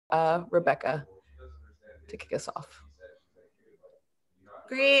Rebecca to kick us off.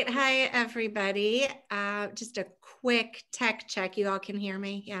 Great. Hi, everybody. Just a quick tech check. You all can hear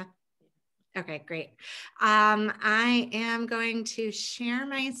me? Yeah. Okay, great. I am going to share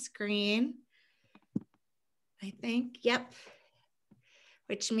my screen. I think, yep.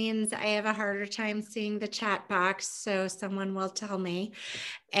 Which means I have a harder time seeing the chat box, so someone will tell me.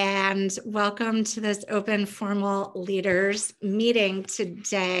 And welcome to this Open Formal Leaders meeting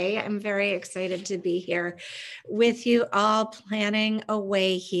today. I'm very excited to be here with you all, planning a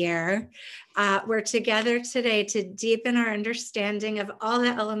way here. We're together today to deepen our understanding of all the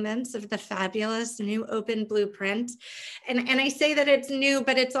elements of the fabulous new Open Blueprint. And I say that it's new,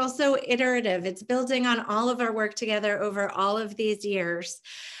 but it's also iterative. It's building on all of our work together over all of these years.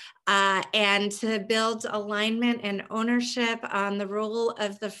 And to build alignment and ownership on the role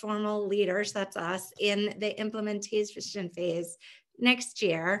of the formal leaders, that's us, in the implementation phase next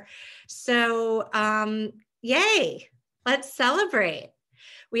year. So yay, let's celebrate.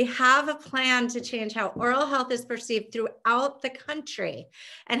 We have a plan to change how oral health is perceived throughout the country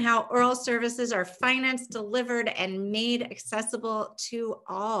and how oral services are financed, delivered, and made accessible to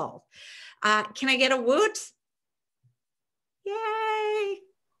all. Can I get a woot? Yay!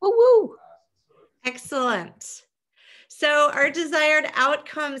 Woo woo! Excellent. So our desired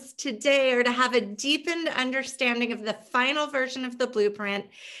outcomes today are to have a deepened understanding of the final version of the blueprint,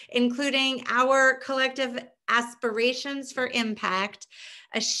 including our collective aspirations for impact,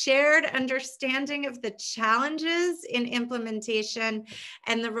 a shared understanding of the challenges in implementation,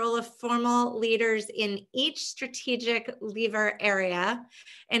 and the role of formal leaders in each strategic lever area,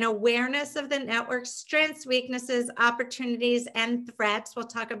 an awareness of the network's strengths, weaknesses, opportunities, and threats. We'll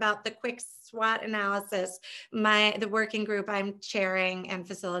talk about the quick SWOT analysis the working group I'm chairing and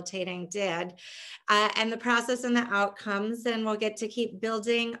facilitating did, and the process and the outcomes, and we'll get to keep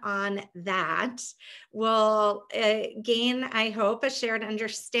building on that. We'll gain, I hope, a shared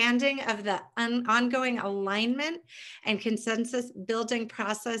understanding of the ongoing alignment and consensus building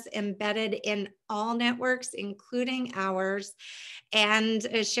process embedded in all networks, including ours, and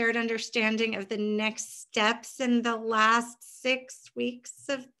a shared understanding of the next steps in the last 6 weeks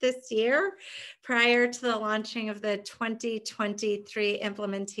of this year prior to the launching of the 2023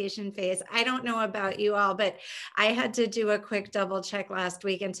 implementation phase. I don't know about you all, but I had to do a quick double check last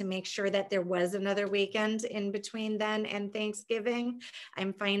weekend to make sure that there was another weekend in between then and Thanksgiving.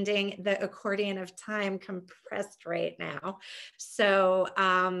 I'm finding the accordion of time compressed right now. So,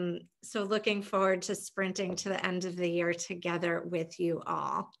 so looking forward to sprinting to the end of the year together with you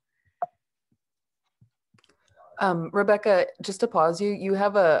all. Rebecca, just to pause you, you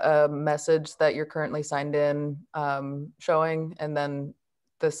have a message that you're currently signed in showing, and then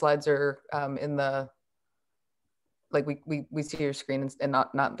the slides are in the, like we see your screen and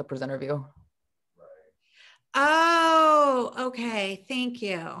not the presenter view. Oh, okay, thank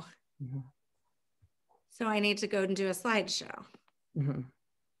you. Mm-hmm. So I need to go and do a slideshow.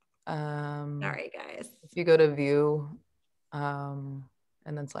 Mm-hmm. Sorry, guys. If you go to view and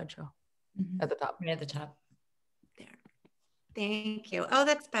then slideshow at the top. Right at the top. There. Thank you. Oh,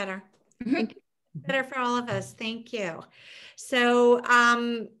 that's better. Thank you. Better for all of us. Thank you. So,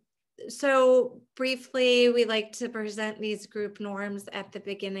 so briefly, we like to present these group norms at the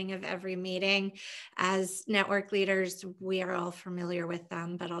beginning of every meeting. As network leaders, we are all familiar with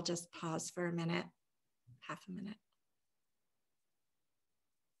them, but I'll just pause for a minute, half a minute.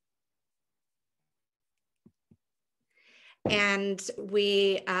 And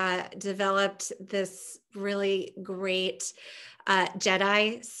we developed this really great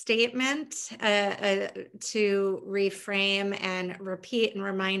JEDI statement to reframe and repeat and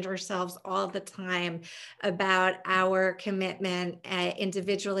remind ourselves all the time about our commitment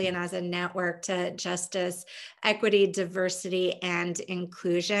individually and as a network to justice, equity, diversity, and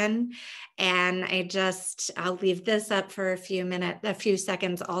inclusion. And I'll leave this up for a few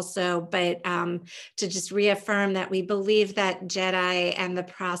seconds also, but to just reaffirm that we believe that JEDI and the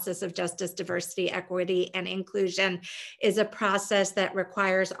process of justice, diversity, equity, and inclusion is a process that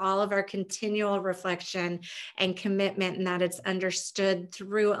requires all of our continual reflection and commitment, and that it's understood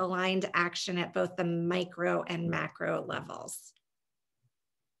through aligned action at both the micro and macro levels.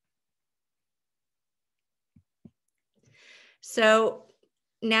 So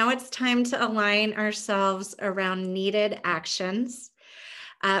now it's time to align ourselves around needed actions.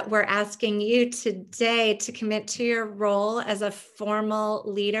 We're asking you today to commit to your role as a formal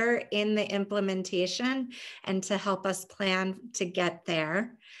leader in the implementation and to help us plan to get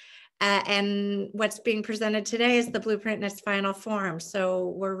there. And what's being presented today is the blueprint in its final form. So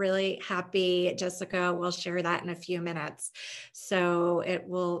we're really happy. Jessica will share that in a few minutes. So it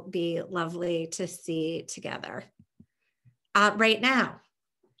will be lovely to see together. Right now,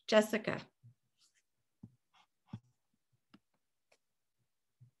 Jessica.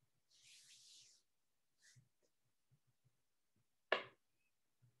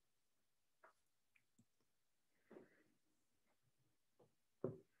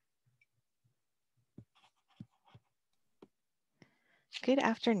 Good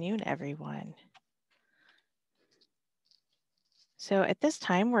afternoon, everyone. So at this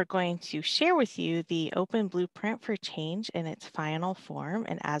time, we're going to share with you the Open Blueprint for Change in its final form.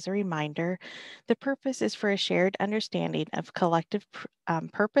 And as a reminder, the purpose is for a shared understanding of collective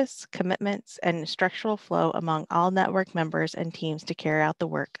purpose, commitments, and structural flow among all network members and teams to carry out the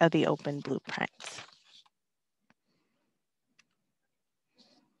work of the Open Blueprint.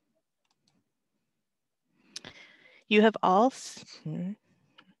 You have all seen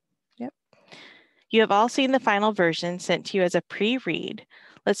the final version sent to you as a pre-read.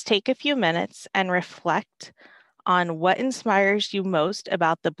 Let's take a few minutes and reflect on what inspires you most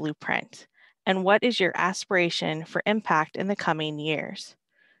about the blueprint and what is your aspiration for impact in the coming years.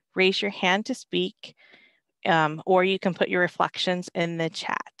 Raise your hand to speak, or you can put your reflections in the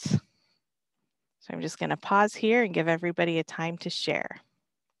chat. So I'm just going to pause here and give everybody a time to share.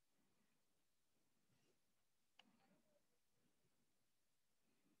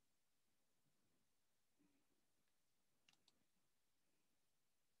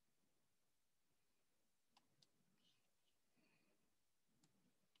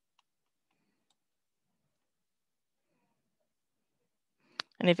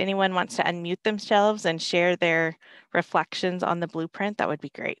 And if anyone wants to unmute themselves and share their reflections on the blueprint, that would be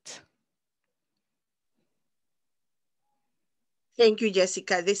great. Thank you,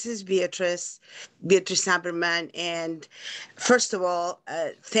 Jessica. This is Beatrice Haberman. And first of all,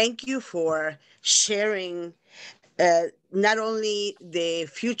 thank you for sharing not only the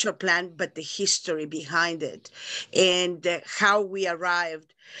future plan, but the history behind it and how we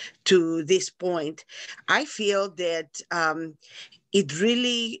arrived to this point. I feel that it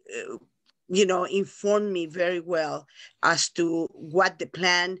really informed me very well as to what the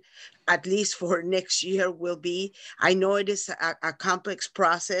plan, at least for next year, will be. I know it is a complex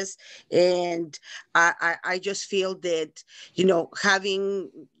process, and I just feel that, having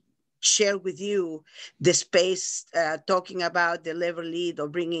shared with you the space, talking about the lever lead or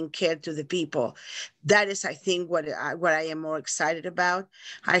bringing care to the people, that is, I think, what I am more excited about.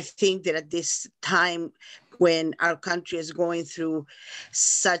 I think that at this time, when our country is going through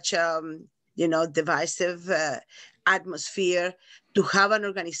such divisive atmosphere, to have an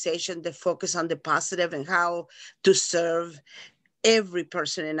organization that focus on the positive and how to serve every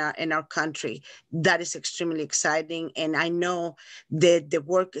person in our country, that is extremely exciting. And I know that the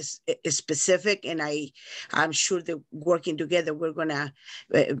work is specific, and I'm sure that working together, we're gonna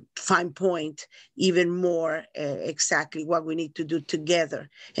fine point even more exactly what we need to do together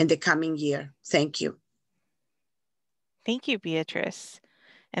in the coming year. Thank you. Thank you, Beatrice.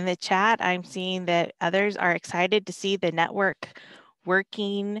 In the chat, I'm seeing that others are excited to see the network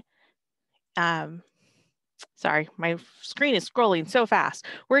working. Sorry, my screen is scrolling so fast.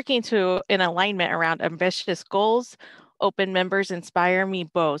 Working in alignment around ambitious goals. Open members inspire me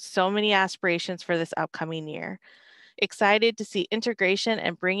both. So many aspirations for this upcoming year. Excited to see integration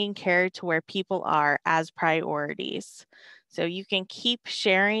and bringing care to where people are as priorities. So you can keep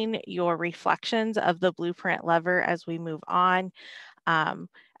sharing your reflections of the blueprint lever as we move on,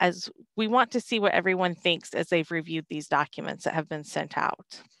 as we want to see what everyone thinks as they've reviewed these documents that have been sent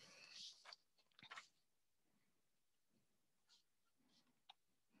out.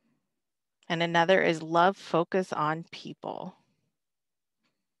 And another is love, focus on people.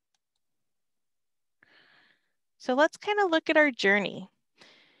 So let's kind of look at our journey.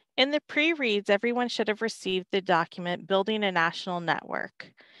 In the pre-reads, everyone should have received the document, Building a National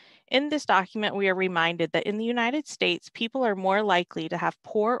Network. In this document, we are reminded that in the United States, people are more likely to have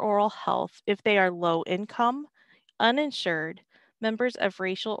poor oral health if they are low income, uninsured, members of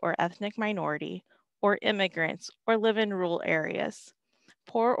racial or ethnic minority, or immigrants, or live in rural areas.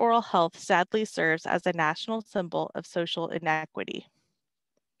 Poor oral health sadly serves as a national symbol of social inequity.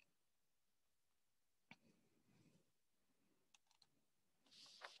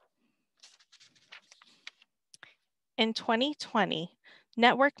 In 2020,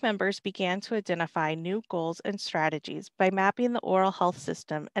 network members began to identify new goals and strategies by mapping the oral health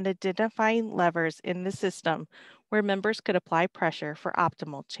system and identifying levers in the system where members could apply pressure for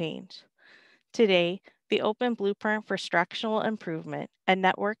optimal change. Today, The Open Blueprint for Structural Improvement, a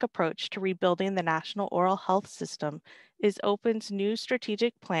network approach to rebuilding the national oral health system, is Open's new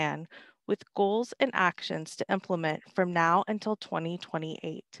strategic plan with goals and actions to implement from now until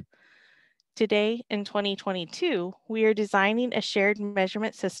 2028. Today, in 2022, we are designing a shared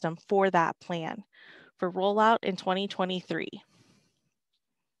measurement system for that plan for rollout in 2023.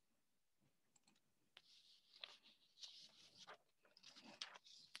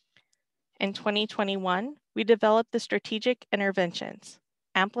 In 2021, we developed the strategic interventions,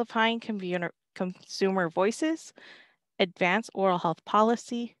 amplifying consumer voices, advance oral health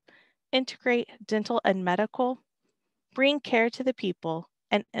policy, integrate dental and medical, bring care to the people,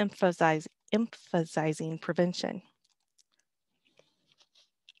 and emphasizing prevention.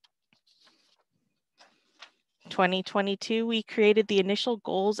 2022, we created the initial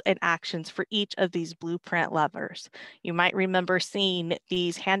goals and actions for each of these blueprint levers. You might remember seeing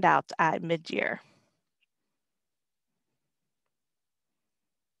these handouts at mid-year.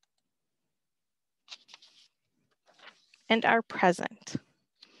 And our present.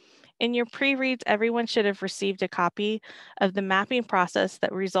 In your pre-reads, everyone should have received a copy of the mapping process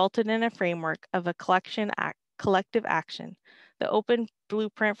that resulted in a framework of a collective action, the Open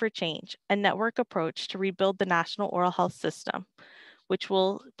Blueprint for Change, a network approach to rebuild the national oral health system, which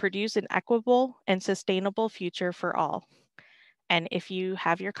will produce an equitable and sustainable future for all. And if you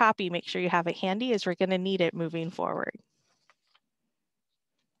have your copy, make sure you have it handy, as we're going to need it moving forward.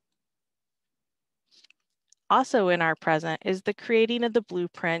 Also in our present is the creating of the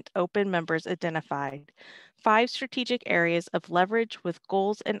blueprint Open members identified, 5 strategic areas of leverage with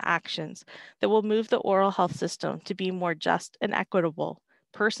goals and actions that will move the oral health system to be more just and equitable,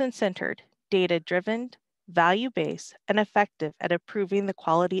 person-centered, data-driven, value-based, and effective at improving the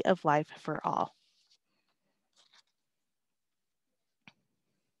quality of life for all.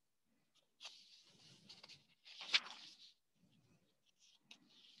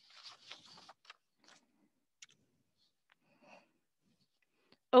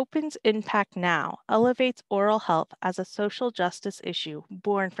 Open's Impact Now elevates oral health as a social justice issue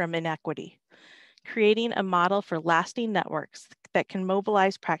born from inequity, creating a model for lasting networks that can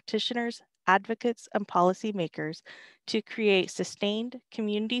mobilize practitioners, advocates, and policymakers to create sustained,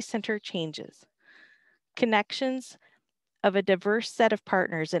 community-centered changes. Connections of a diverse set of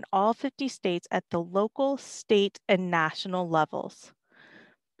partners in all 50 states at the local, state, and national levels,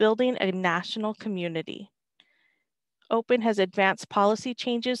 building a national community. Open has advanced policy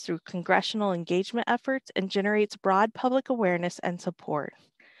changes through congressional engagement efforts and generates broad public awareness and support,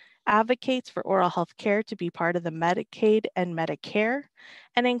 advocates for oral health care to be part of the Medicaid and Medicare,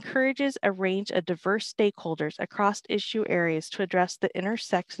 and encourages a range of diverse stakeholders across issue areas to address the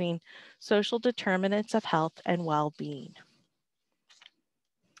intersecting social determinants of health and well-being.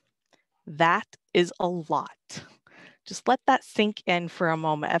 That is a lot. Just let that sink in for a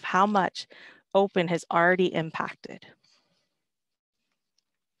moment of how much Open has already impacted.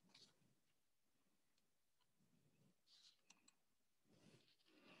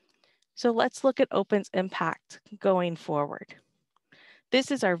 So let's look at Open's impact going forward. This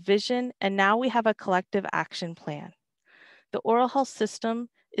is our vision, and now we have a collective action plan. The oral health system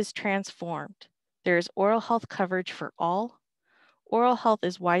is transformed. There is oral health coverage for all. Oral health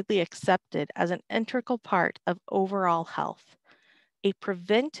is widely accepted as an integral part of overall health. A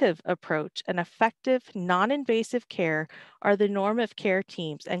preventive approach and effective, non-invasive care are the norm of care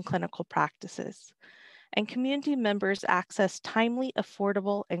teams and clinical practices. And community members access timely,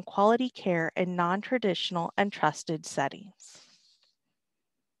 affordable, and quality care in non-traditional and trusted settings.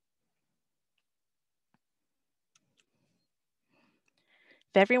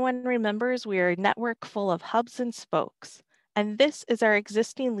 If everyone remembers, we are a network full of hubs and spokes, and this is our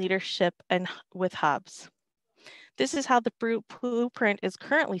existing leadership and with hubs. This is how the blueprint is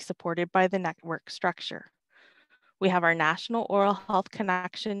currently supported by the network structure. We have our National Oral Health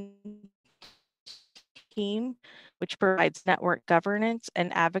Connection team, which provides network governance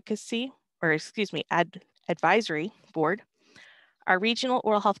and advocacy, or excuse me, advisory board. Our Regional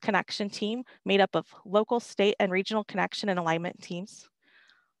Oral Health Connection team, made up of local, state, and regional connection and alignment teams.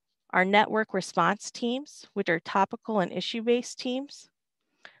 Our network response teams, which are topical and issue-based teams.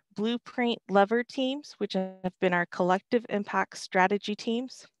 Blueprint lever teams, which have been our collective impact strategy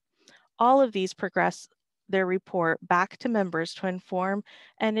teams. All of these progress their report back to members to inform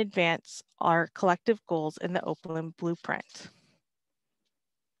and advance our collective goals in the Open Blueprint.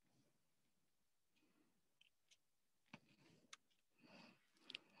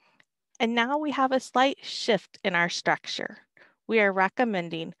 And now we have a slight shift in our structure. We are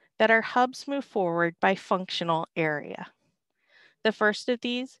recommending that our hubs move forward by functional area. The first of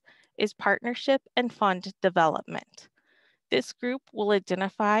these is partnership and fund development. This group will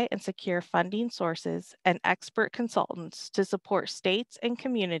identify and secure funding sources and expert consultants to support states and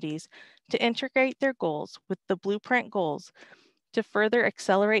communities to integrate their goals with the Blueprint goals to further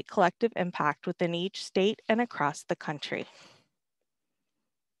accelerate collective impact within each state and across the country.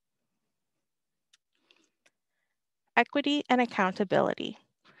 Equity and accountability.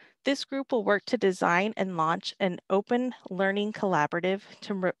 This group will work to design and launch an open learning collaborative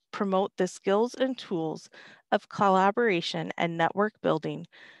to promote the skills and tools of collaboration and network building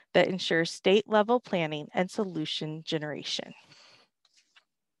that ensures state-level planning and solution generation.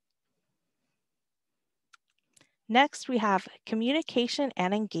 Next, we have communication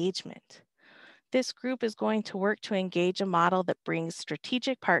and engagement. This group is going to work to engage a model that brings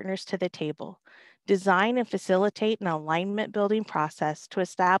strategic partners to the table, design and facilitate an alignment building process to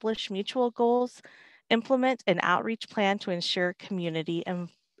establish mutual goals, implement an outreach plan to ensure community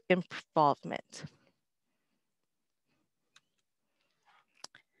involvement.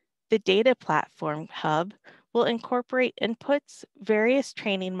 The data platform hub will incorporate inputs, various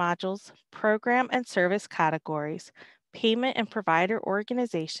training modules, program and service categories, payment and provider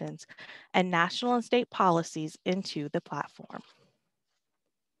organizations, and national and state policies into the platform.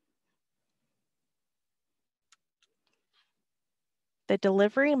 The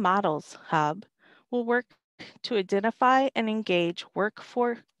Delivery Models Hub will work to identify and engage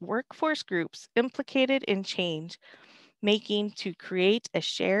workforce groups implicated in change making to create a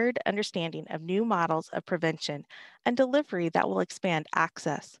shared understanding of new models of prevention and delivery that will expand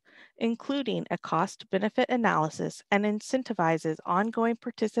access, including a cost-benefit analysis and incentivizes ongoing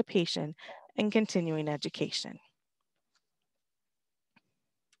participation and continuing education.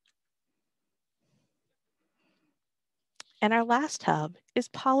 And our last hub is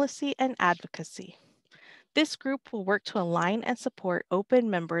policy and advocacy. This group will work to align and support OPEN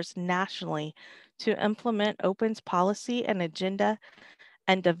members nationally to implement OPEN's policy and agenda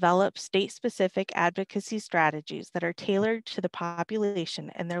and develop state-specific advocacy strategies that are tailored to the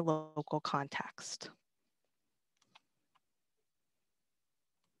population and their local context.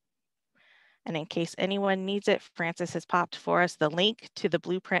 And in case anyone needs it, Francis has popped for us the link to the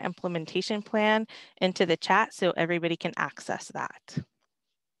Blueprint implementation plan into the chat so everybody can access that.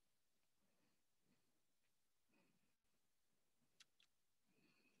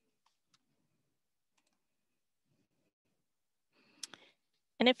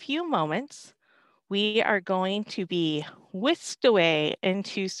 In a few moments, we are going to be whisked away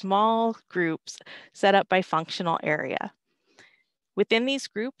into small groups set up by functional area. Within these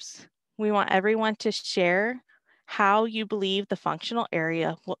groups, we want everyone to share how you believe the functional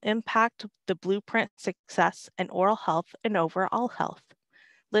area will impact the Blueprint success in oral health and overall health.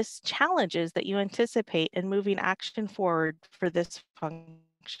 List challenges that you anticipate in moving action forward for this functional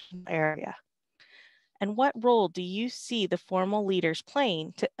area. And what role do you see the formal leaders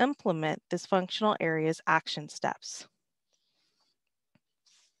playing to implement this functional area's action steps?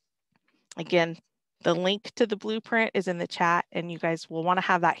 Again, the link to the Blueprint is in the chat and you guys will want to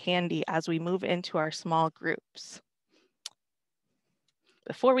have that handy as we move into our small groups.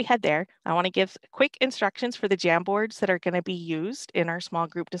 Before we head there, I want to give quick instructions for the Jamboards that are going to be used in our small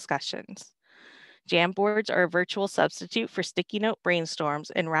group discussions. Jamboards are a virtual substitute for sticky note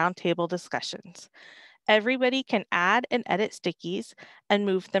brainstorms and roundtable discussions. Everybody can add and edit stickies and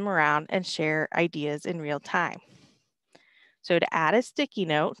move them around and share ideas in real time. So to add a sticky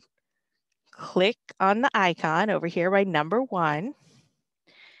note, click on the icon over here by number 1,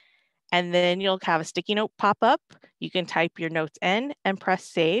 and then you'll have a sticky note pop up. You can type your notes in and press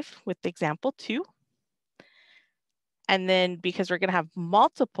save with example 2. And then because we're gonna have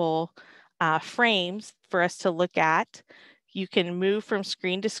multiple frames for us to look at, you can move from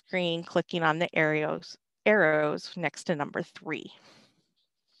screen to screen, clicking on the arrows next to number 3.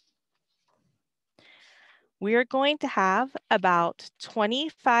 We are going to have about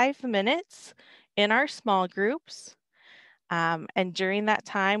 25 minutes in our small groups. And during that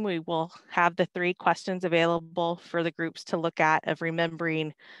time, we will have the 3 questions available for the groups to look at of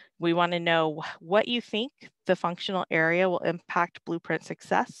remembering. We want to know what you think the functional area will impact Blueprint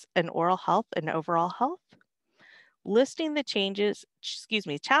success in oral health and overall health. Listing the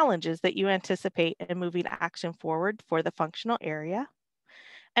challenges that you anticipate in moving action forward for the functional area,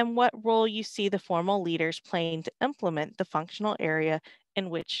 and what role you see the formal leaders playing to implement the functional area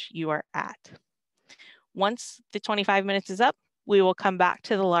in which you are at. Once the 25 minutes is up, we will come back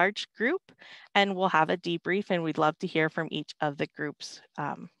to the large group and we'll have a debrief, and we'd love to hear from each of the groups.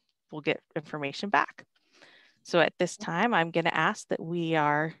 We'll get information back. So at this time, I'm going to ask that we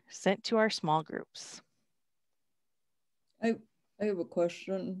are sent to our small groups. I have a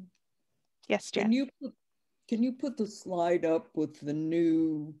question. Yes, Jen. Can you put the slide up with the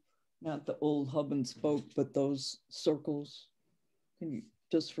new, not the old hub and spoke, but those circles? Can you,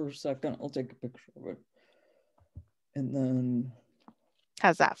 just for a second, I'll take a picture of it. And then.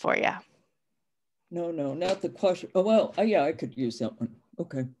 How's that for you? No, not the question. Oh, well, yeah, I could use that one.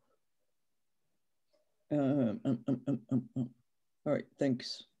 Okay. All right,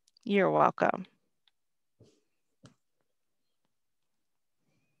 thanks. You're welcome.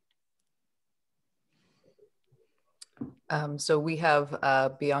 So we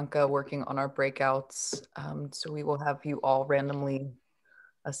have Bianca working on our breakouts. So we will have you all randomly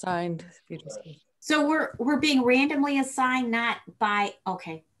assigned. So we're being randomly assigned, not by,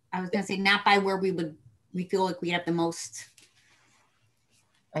 okay. I was gonna say not by where we feel like we have the most.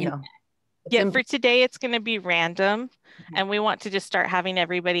 I know. Yeah, for today it's going to be random, and we want to just start having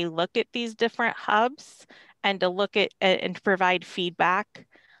everybody look at these different hubs and to look at and provide feedback,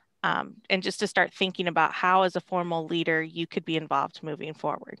 and just to start thinking about how as a formal leader you could be involved moving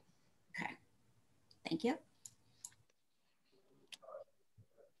forward. Okay, thank you.